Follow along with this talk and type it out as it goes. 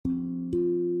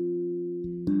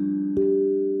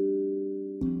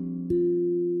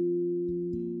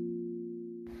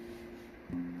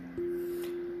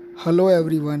Hello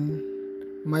everyone,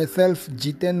 myself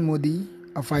Jiten Modi,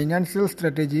 a financial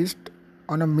strategist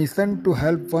on a mission to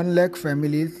help 1 lakh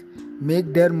families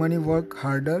make their money work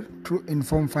harder through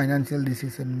informed financial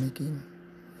decision making.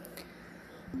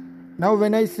 Now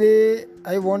when I say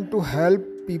I want to help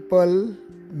people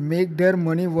make their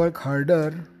money work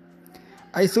harder,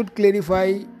 I should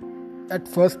clarify at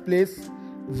first place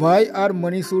why our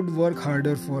money should work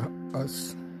harder for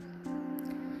us.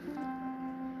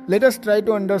 Let us try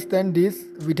to understand this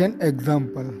with an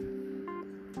example.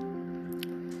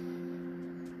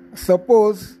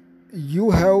 Suppose you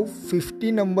have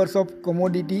 50 numbers of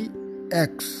commodity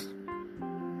X,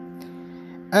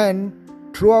 and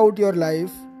throughout your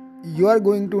life you are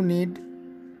going to need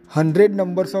 100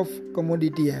 numbers of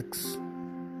commodity X.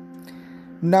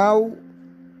 Now,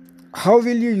 how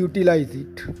will you utilize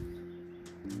it?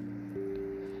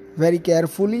 Very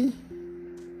carefully,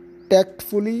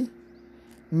 tactfully,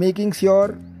 making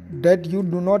sure that you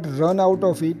do not run out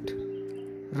of it,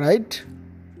 right?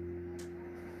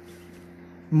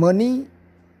 Money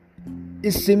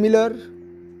is similar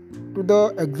to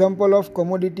the example of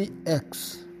commodity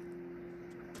X.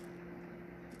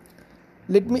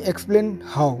 Let me explain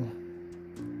how.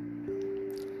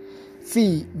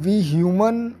 See, we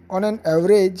human on an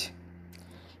average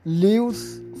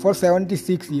lives for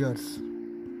 76 years.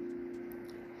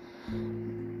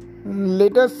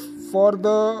 Let us, for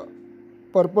the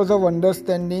purpose of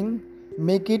understanding,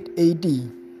 make it 80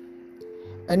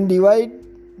 and divide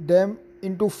them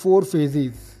into 4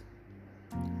 phases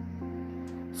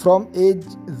from age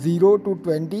 0 to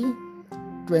 20,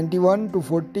 21 to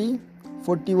 40,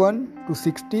 41 to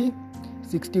 60,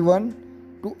 61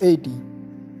 to 80.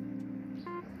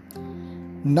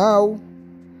 Now,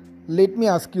 let me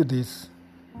ask you this.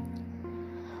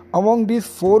 Among these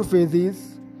 4 phases,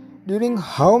 during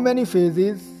how many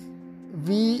phases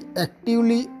we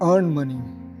actively earn money?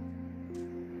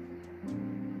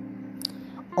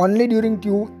 Only during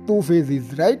two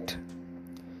phases, right?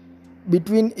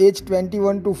 Between age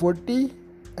 21 to 40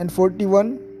 and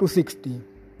 41 to 60.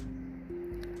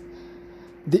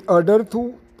 The other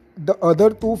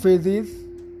two phases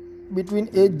between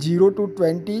age 0 to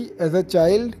 20 as a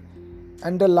child,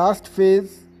 and the last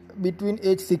phase between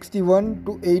age 61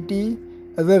 to 80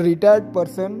 as a retired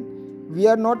person, we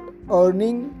are not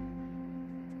earning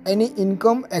any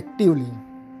income actively.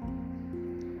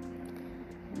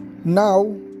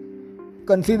 Now,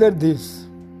 consider this.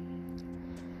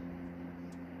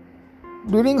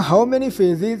 During how many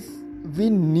phases we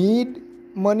need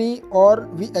money, or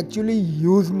we actually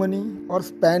use money or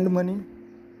spend money?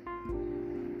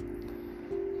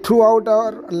 Throughout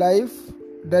our life,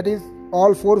 that is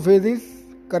all 4 phases,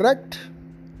 correct?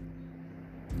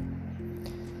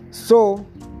 So,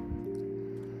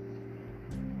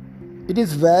 it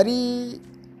is very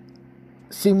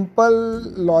simple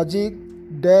logic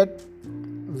that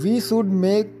we should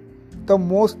make the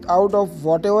most out of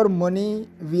whatever money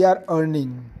we are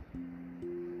earning.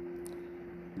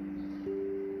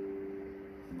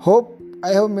 Hope I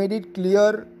have made it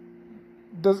clear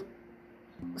the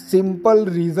simple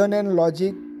reason and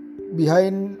logic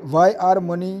behind why our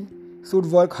money should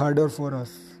work harder for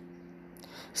us.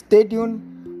 Stay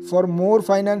tuned for more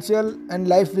financial and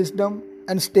life wisdom,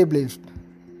 and stay blessed.